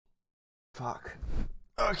Fuck.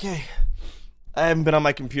 Okay. I haven't been on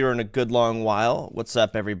my computer in a good long while. What's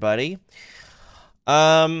up, everybody?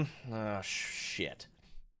 Oh, shit.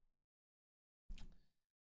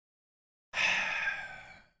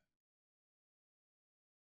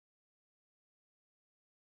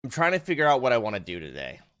 I'm trying to figure out what I want to do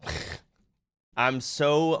today. I'm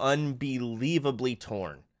so unbelievably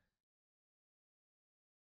torn.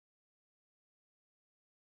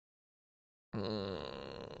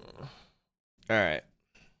 All right.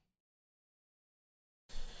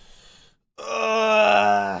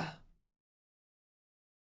 Ugh.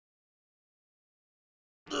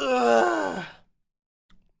 Ugh.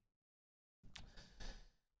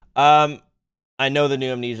 I know the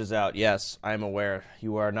new Amnesia's out. Yes, I'm aware.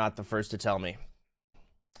 You are not the first to tell me.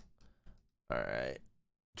 All right.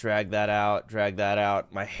 Drag that out. Drag that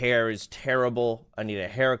out. My hair is terrible. I need a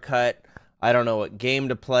haircut. I don't know what game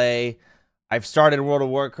to play. I've started World of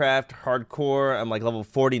Warcraft hardcore. I'm like level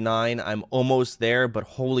 49. I'm almost there, but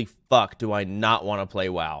holy fuck, do I not want to play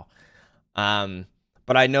WoW.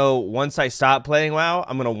 But I know once I stop playing WoW,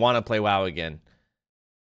 I'm going to want to play WoW again.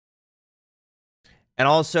 And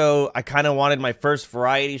also, I kind of wanted my first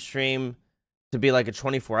variety stream to be like a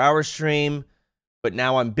 24-hour stream, but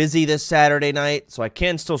now I'm busy this Saturday night, so I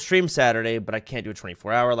can still stream Saturday, but I can't do a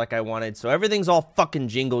 24-hour like I wanted. So everything's all fucking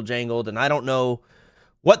jingle-jangled, and I don't know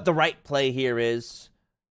what the right play here is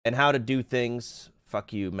and how to do things.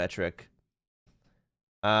 Fuck you, Metric.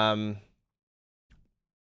 So,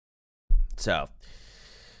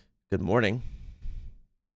 good morning.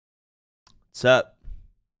 What's up?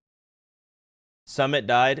 Summit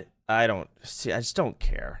died. I just don't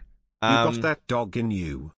care. You got that dog in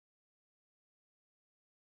you.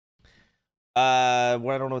 I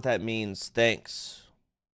don't know what that means. Thanks.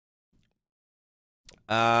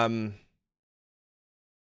 The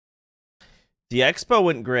Expo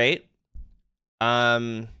went great.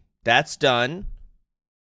 That's done.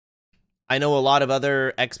 I know a lot of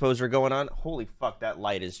other expos are going on. Holy fuck, that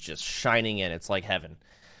light is just shining in. It's like heaven.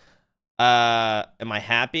 Am I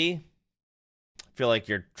happy? I feel like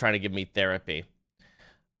you're trying to give me therapy.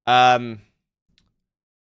 Yeah,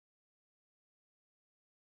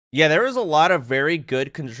 there was a lot of very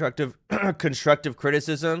good constructive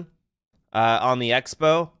criticism on the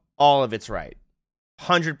Expo. All of it's right.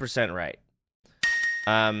 100% right.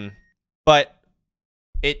 But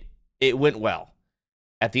it went well.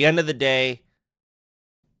 At the end of the day,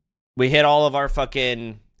 we hit all of our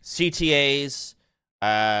fucking CTAs.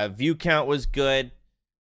 View count was good.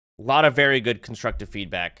 A lot of very good constructive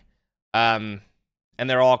feedback. And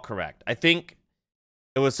they're all correct. I think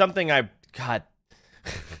it was something God,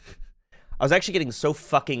 I was actually getting so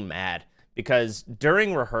fucking mad because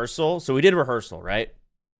during rehearsal, so we did rehearsal, right?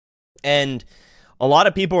 And a lot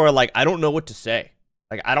of people were like, I don't know what to say.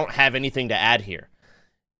 Like, I don't have anything to add here.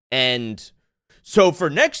 And so for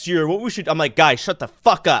next year, I'm like, guys, shut the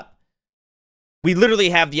fuck up. We literally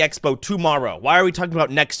have the Expo tomorrow. Why are we talking about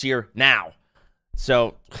next year now?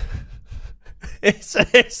 So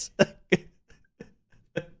it's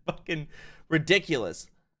fucking ridiculous.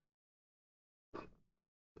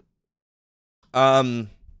 But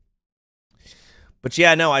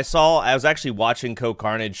yeah, no, I was actually watching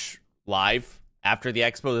Carnage live after the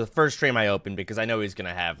Expo, the first stream I opened, because I know he's going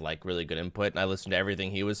to have like really good input, and I listened to everything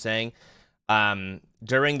he was saying.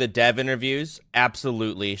 During the dev interviews,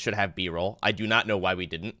 absolutely should have B-roll. I do not know why we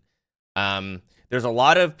didn't. There's a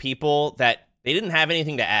lot of people that they didn't have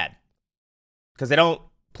anything to add because they don't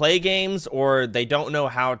play games or they don't know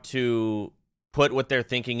how to put what they're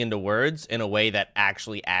thinking into words in a way that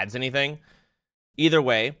actually adds anything. Either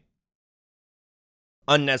way,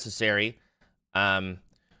 unnecessary.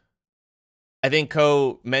 I think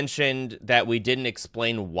Ko mentioned that we didn't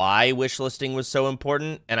explain why wishlisting was so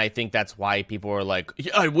important, and I think that's why people were like,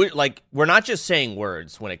 yeah, we're not just saying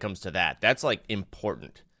words when it comes to that. That's like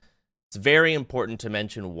important. It's very important to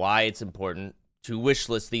mention why it's important to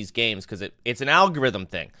wishlist these games because it's an algorithm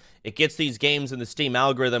thing. It gets these games in the Steam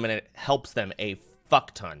algorithm and it helps them a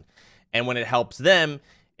fuck ton. And when it helps them,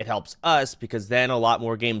 it helps us because then a lot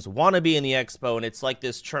more games want to be in the Expo, and it's like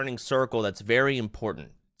this churning circle that's very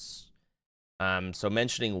important. So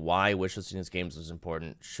mentioning why wishlisting these games was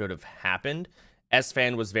important should have happened.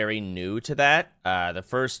 S-Fan was very new to that. The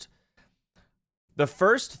first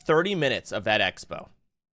 30 minutes of that Expo,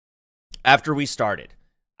 after we started,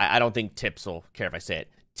 I don't think Tips will care if I say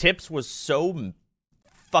it. Tips was so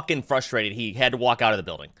fucking frustrated he had to walk out of the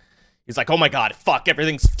building. He's like, oh my god, fuck,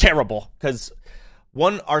 everything's terrible. Because,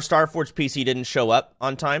 one, our Starforge PC didn't show up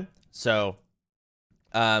on time. So,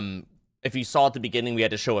 if you saw at the beginning, we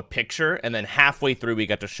had to show a picture. And then halfway through, we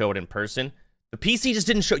got to show it in person. The PC just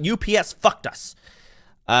didn't show. UPS fucked us.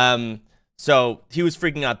 So he was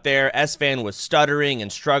freaking out there. S-Fan was stuttering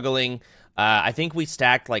and struggling. I think we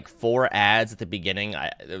stacked like 4 ads at the beginning.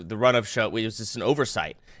 The run of show, it was just an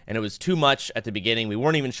oversight. And it was too much at the beginning. We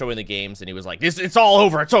weren't even showing the games. And he was like, it's all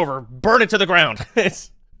over. It's over. Burn it to the ground.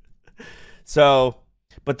 So,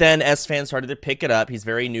 but then S-Fan started to pick it up. He's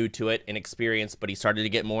very new to it, inexperienced, but he started to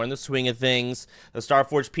get more in the swing of things. The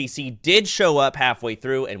Starforge PC did show up halfway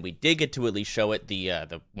through, and we did get to at least show it,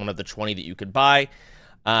 the one of the 20 that you could buy.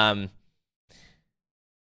 And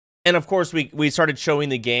of course, we started showing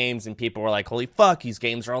the games, and people were like, holy fuck, these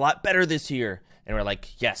games are a lot better this year. And we're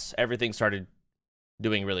like, yes, everything started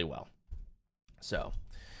doing really well. So,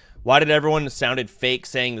 why did everyone sounded fake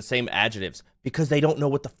saying the same adjectives? Because they don't know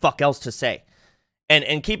what the fuck else to say.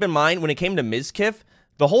 And keep in mind, when it came to Mizkif,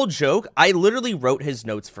 the whole joke, I literally wrote his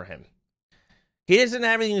notes for him. He doesn't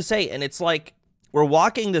have anything to say, and it's like, we're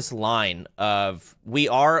walking this line of, we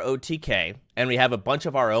are OTK, and we have a bunch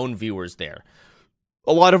of our own viewers there.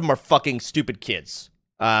 A lot of them are fucking stupid kids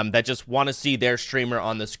that just want to see their streamer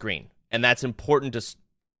on the screen. And that's important to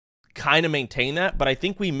kind of maintain that. But I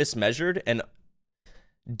think we mismeasured and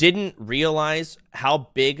didn't realize how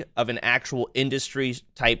big of an actual industry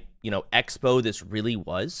type, expo this really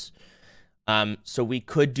was. So we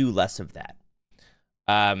could do less of that.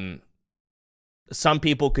 Some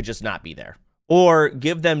people could just not be there or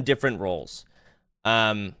give them different roles.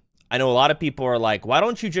 I know a lot of people are like, why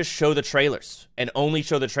don't you just show the trailers and only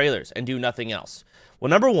show the trailers and do nothing else? Well,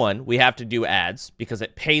 number one, we have to do ads because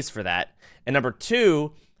it pays for that. And number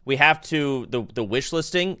two, we have to, the wish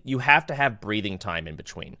listing, you have to have breathing time in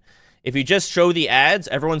between. If you just show the ads,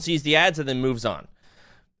 everyone sees the ads and then moves on.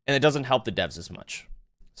 And it doesn't help the devs as much.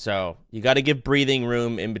 So you got to give breathing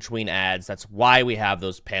room in between ads. That's why we have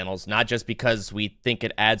those panels, not just because we think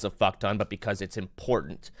it adds a fuck ton, but because it's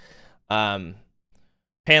important.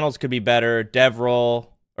 Panels could be better. Dev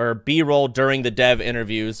roll or B roll during the dev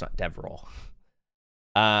interviews, not dev roll.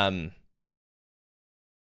 And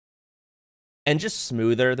just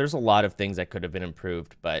smoother. There's a lot of things that could have been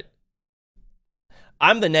improved, but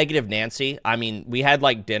I'm the negative Nancy. I mean, we had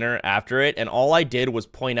like dinner after it, and all I did was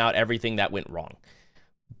point out everything that went wrong.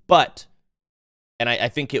 But, and I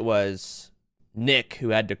think it was Nick who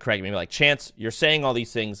had to correct me, like, Chance, you're saying all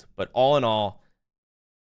these things, but all in all,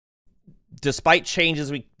 despite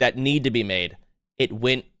changes that need to be made, it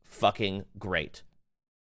went fucking great.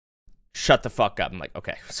 Shut the fuck up. I'm like,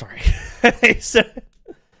 okay, sorry.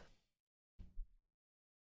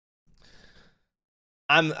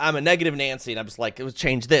 I'm a negative Nancy, and I'm just like, it was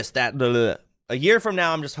change this, that, blah, blah, blah. A year from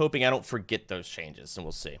now, I'm just hoping I don't forget those changes, and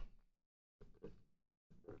we'll see.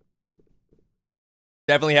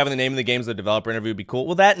 Definitely having the name of the games, the developer interview would be cool.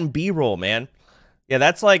 Well, that and B-roll, man. Yeah,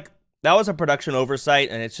 that's like, that was a production oversight,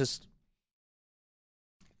 and it's just,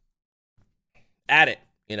 add it,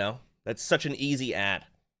 That's such an easy ad.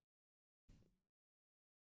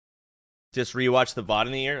 Just rewatch the VOD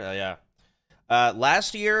in the year? Yeah.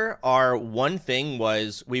 Last year, our one thing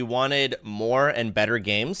was we wanted more and better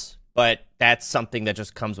games, but that's something that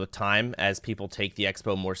just comes with time as people take the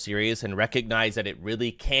Expo more serious and recognize that it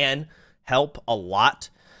really can help a lot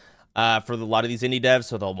for a lot of these indie devs,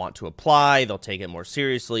 so they'll want to apply, they'll take it more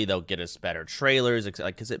seriously, they'll get us better trailers,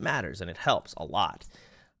 because it matters and it helps a lot.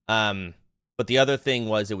 But the other thing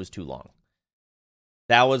was it was too long.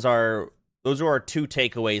 Those were our 2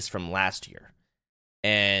 takeaways from last year.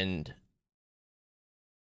 And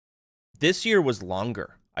this year was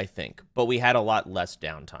longer, I think, but we had a lot less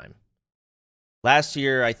downtime. Last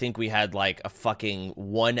year, I think we had like a fucking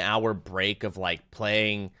 1-hour break of like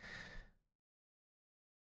playing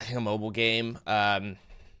a mobile game. There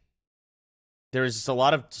was just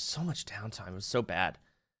so much downtime. It was so bad.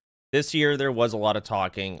 This year, there was a lot of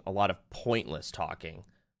talking, a lot of pointless talking,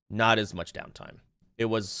 not as much downtime.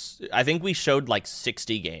 I think we showed like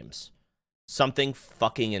 60 games. Something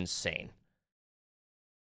fucking insane.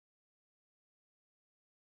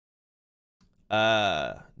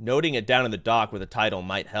 Noting it down in the doc with a title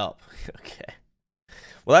might help. Okay.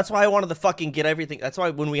 Well, that's why I wanted to fucking get everything. That's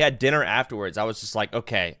why when we had dinner afterwards, I was just like,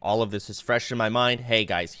 okay, all of this is fresh in my mind. Hey,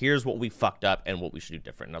 guys, here's what we fucked up and what we should do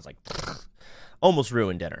different. And I was like, almost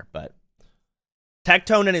ruined dinner, but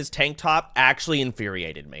Tectone and his tank top actually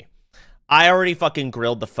infuriated me. I already fucking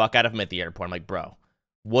grilled the fuck out of him at the airport. I'm like, bro,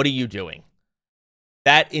 what are you doing?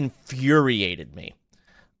 That infuriated me.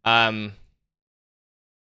 I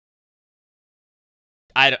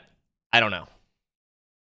don't know.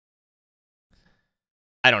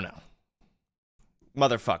 I don't know.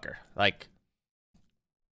 Motherfucker. Like,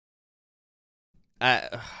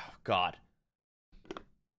 God.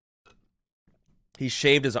 He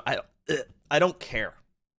shaved his... don't care.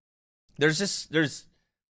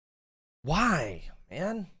 Why,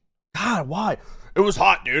 man? God, why? It was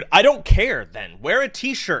hot, dude. I don't care then. Wear a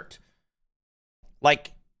t-shirt.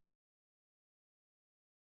 Like,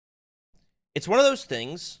 it's one of those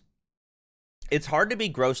things. It's hard to be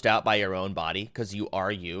grossed out by your own body because you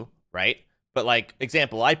are you, right? But like,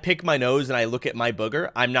 example, I pick my nose and I look at my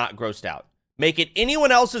booger. I'm not grossed out. Make it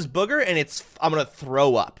anyone else's booger and I'm going to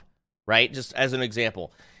throw up, right? Just as an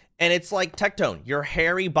example. And it's like, Tectone, your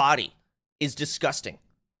hairy body is disgusting.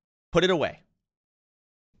 Put it away.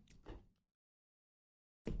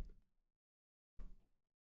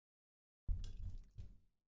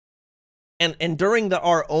 And during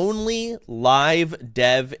our only live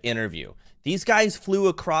dev interview, these guys flew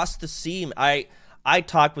across the sea. I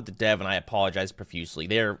talked with the dev, and I apologize profusely.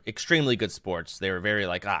 They're extremely good sports. They were very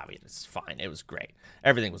like, it's fine. It was great.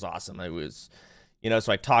 Everything was awesome. It was,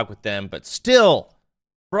 so I talked with them. But still,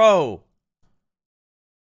 bro.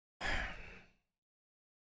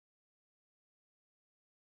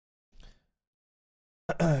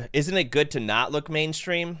 Isn't it good to not look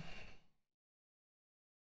mainstream?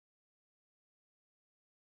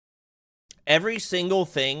 Every single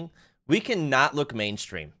thing, we can not look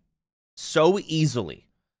mainstream so easily.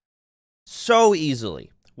 So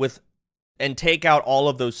easily. And take out all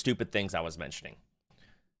of those stupid things I was mentioning.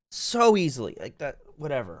 So easily. Like that,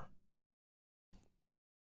 whatever.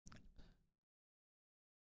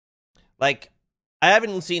 Like, I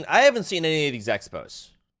haven't seen any of these expos.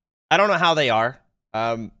 I don't know how they are.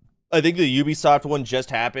 I think the Ubisoft one just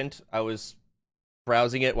happened. I was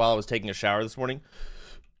browsing it while I was taking a shower this morning.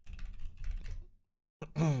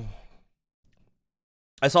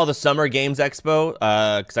 I saw the Summer Games Expo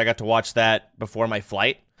because I got to watch that before my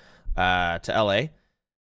flight to LA.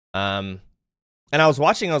 And I was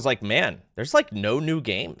watching, I was like, man, there's like no new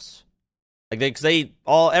games. Like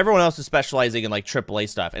everyone else is specializing in like AAA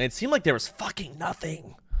stuff, and it seemed like there was fucking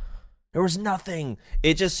nothing. There was nothing.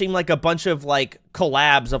 It just seemed like a bunch of like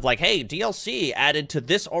collabs of like, hey, DLC added to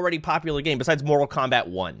this already popular game besides Mortal Kombat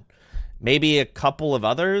 1. Maybe a couple of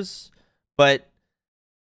others, but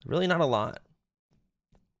really not a lot.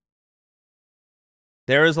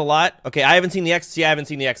 There is a lot. Okay, I haven't seen the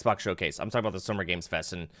Xbox showcase. I'm talking about the Summer Games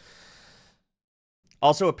Fest. And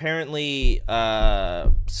also apparently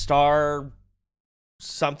Star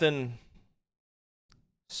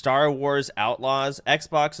Wars Outlaws,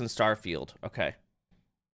 Xbox, and Starfield. Okay.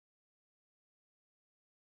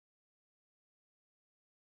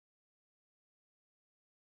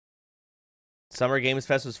 Summer Games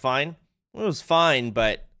Fest was fine. It was fine,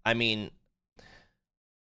 but I mean,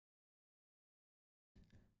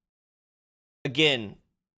 again,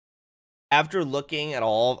 after looking at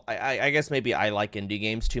all, I guess maybe I like indie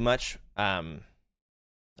games too much. I'm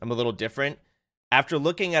a little different. After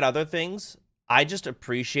looking at other things, I just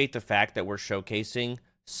appreciate the fact that we're showcasing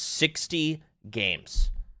 60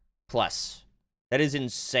 games plus. That is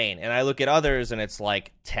insane. And I look at others and it's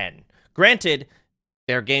like 10. Granted,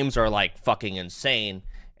 their games are like fucking insane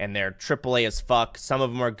and they're AAA as fuck. Some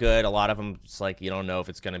of them are good. A lot of them, it's like you don't know if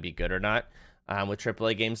it's going to be good or not with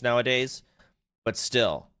AAA games nowadays. But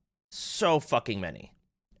still, so fucking many.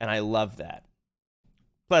 And I love that.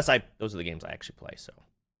 Plus, those are the games I actually play, so.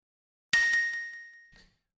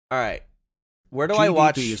 All right. Where do I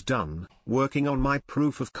watch? GDD is done, working on my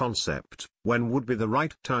proof of concept. When would be the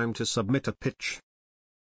right time to submit a pitch?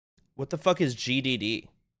 What the fuck is GDD?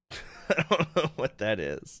 I don't know what that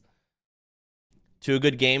is. 2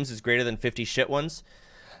 good games is greater than 50 shit ones?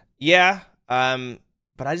 Yeah, but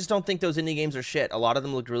I just don't think those indie games are shit. A lot of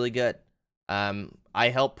them look really good. I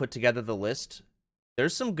helped put together the list.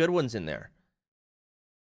 There's some good ones in there.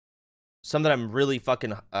 Some that I'm really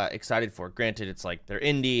fucking excited for. Granted, it's like they're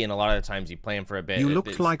indie, and a lot of the times you play them for a bit. You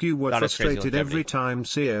looked like you were frustrated every time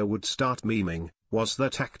Seer would start memeing. Was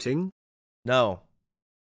that acting? No.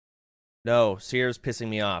 No, Seer's pissing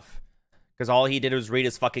me off. Because all he did was read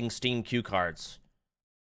his fucking Steam cue cards.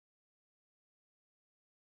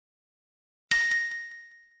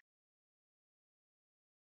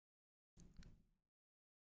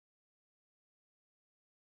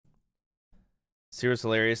 Seer's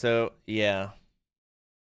hilarious, though. Yeah.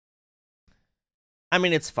 I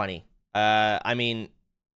mean, it's funny. I mean,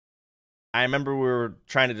 I remember we were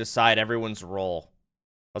trying to decide everyone's role.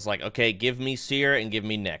 I was like, okay, give me Seer and give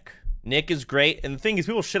me Nick. Nick is great. And the thing is,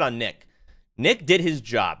 people shit on Nick. Nick did his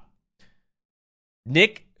job.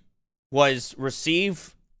 Nick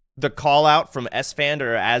receive the call out from SFan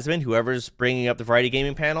or Asmund, whoever's bringing up the Variety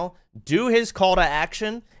Gaming panel, do his call to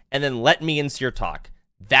action, and then let me and Seer talk.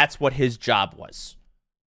 That's what his job was.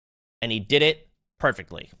 And he did it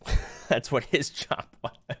perfectly. That's what his job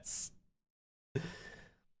was.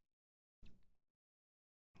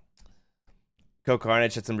 Co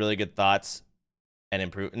Carnage had some really good thoughts and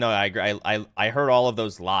improve. No, I agree. I heard all of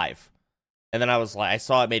those live. And then I was like, I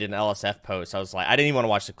saw it made an LSF post. I was like, I didn't even want to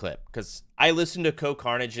watch the clip because I listened to Co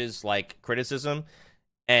Carnage's like criticism,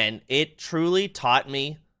 and it truly taught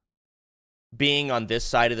me being on this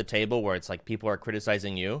side of the table where it's like people are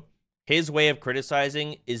criticizing you. His way of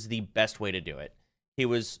criticizing is the best way to do it.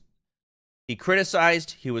 He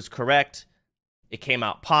criticized, he was correct. It came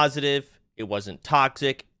out positive, it wasn't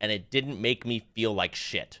toxic, and it didn't make me feel like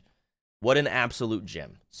shit. What an absolute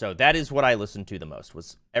gem. So that is what I listened to the most,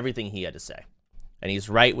 was everything he had to say. And he's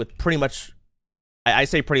right with pretty much, I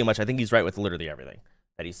say pretty much, I think he's right with literally everything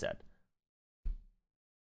that he said.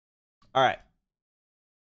 All right.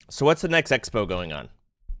 So what's the next expo going on?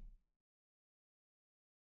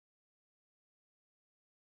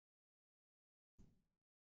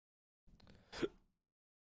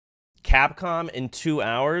 Capcom in 2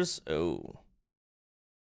 hours? Oh.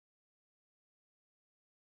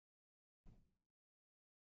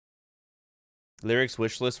 Lyric's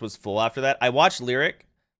wish list was full after that. I watched Lyric.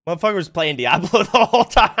 Motherfucker was playing Diablo the whole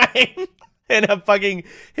time. And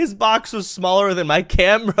his box was smaller than my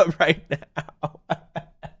camera right now.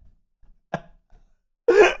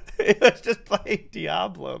 He was just playing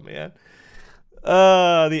Diablo, man.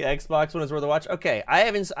 The Xbox one is worth a watch. Okay,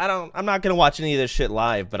 I'm not gonna watch any of this shit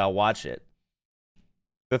live, but I'll watch it.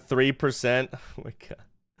 The 3%. Oh my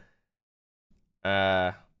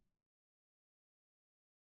god.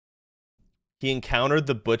 He encountered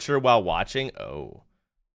the butcher while watching. Oh.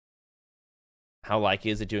 How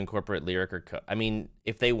likely is it to incorporate lyric or I mean,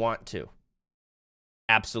 if they want to.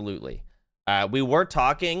 Absolutely. We were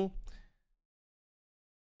talking.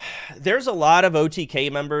 There's a lot of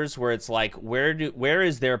OTK members where it's like, where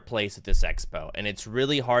is their place at this expo? And it's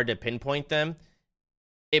really hard to pinpoint them.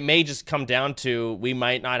 It may just come down to we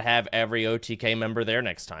might not have every OTK member there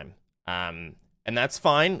next time. And that's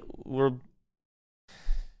fine.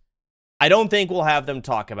 I don't think we'll have them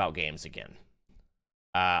talk about games again.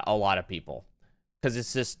 A lot of people. Because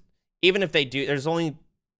it's just, even if they do, there's only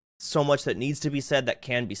so much that needs to be said that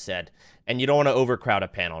can be said. And you don't want to overcrowd a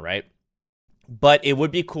panel, right? But it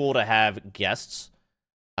would be cool to have guests.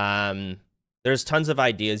 There's tons of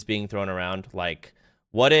ideas being thrown around. Like,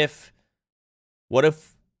 what if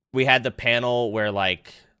we had the panel where,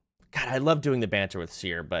 like, God, I love doing the banter with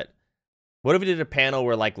Seer, but what if we did a panel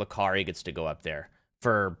where, like, Lakari gets to go up there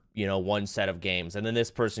for, you know, one set of games, and then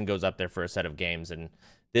this person goes up there for a set of games, and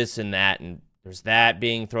this and that, and there's that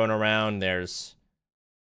being thrown around.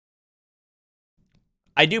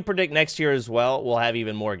 I do predict next year as well, we'll have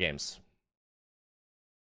even more games.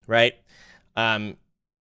 Right?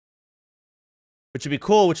 Which would be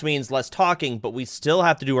cool, which means less talking, but we still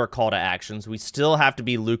have to do our call to actions. We still have to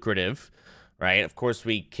be lucrative, right? Of course,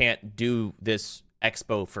 we can't do this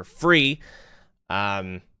expo for free.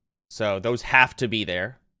 So those have to be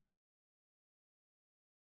there.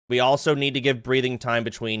 We also need to give breathing time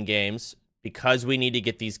between games because we need to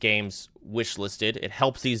get these games wishlisted. It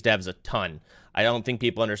helps these devs a ton. I don't think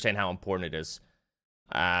people understand how important it is.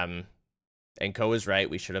 And Ko is right.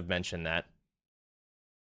 We should have mentioned that.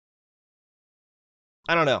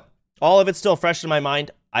 I don't know. All of it's still fresh in my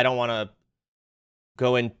mind. I don't want to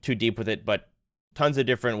go in too deep with it, but tons of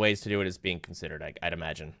different ways to do it is being considered, I'd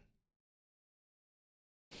imagine.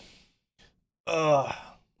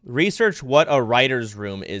 Research what a writer's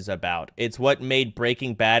room is about. It's what made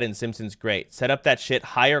Breaking Bad and Simpsons great. Set up that shit.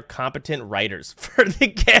 Hire competent writers for the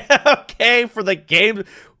game. Okay, for the game.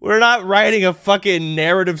 We're not writing a fucking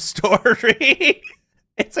narrative story.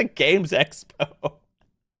 It's a games expo.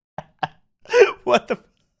 What the?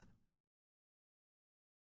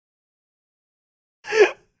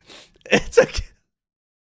 It's a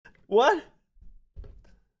what?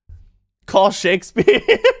 Call Shakespeare.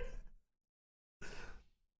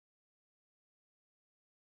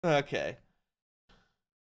 Okay.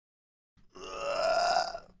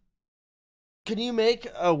 Can you make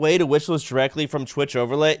a way to wishlist directly from Twitch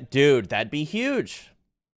overlay? Dude, that'd be huge.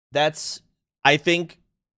 I think,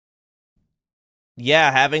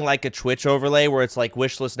 yeah, having like a Twitch overlay where it's like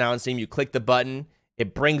wishlist now on Steam, you click the button,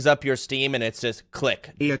 it brings up your Steam, and it's just click,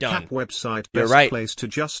 done. Website, You're best right. place to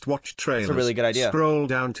just watch trailers. That's a really good idea. Scroll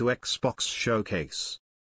down to Xbox Showcase.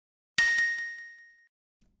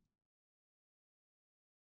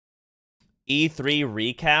 E3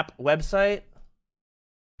 recap website?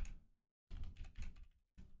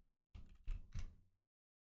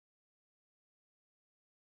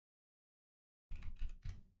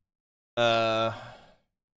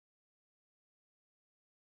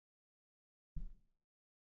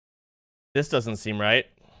 This doesn't seem right.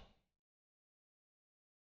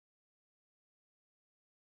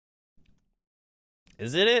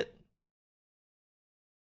 Is it?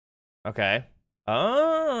 Okay.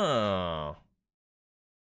 Oh.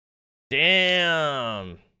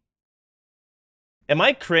 Damn. Am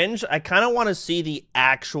I cringe? I kind of want to see the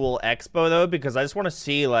actual Expo, though, because I just want to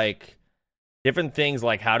see, like, different things,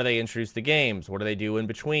 like how do they introduce the games? What do they do in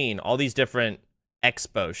between? All these different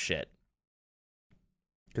Expo shit.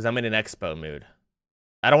 Because I'm in an Expo mood.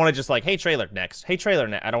 I don't want to just, like, hey, trailer, next. Hey, trailer,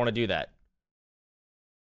 next. I don't want to do that.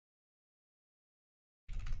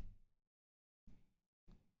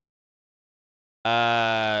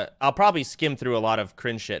 I'll probably skim through a lot of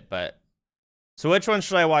cringe shit, but... So which one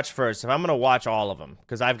should I watch first? If I'm going to watch all of them,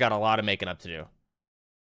 because I've got a lot of making up to do.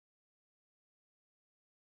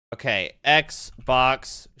 Okay,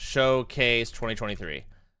 Xbox Showcase 2023.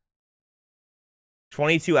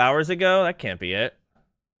 22 hours ago? That can't be it.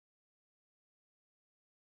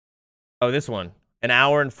 Oh, this one. An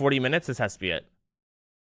hour and 40 minutes? This has to be it.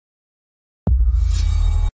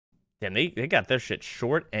 Damn, they got their shit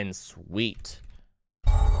short and sweet.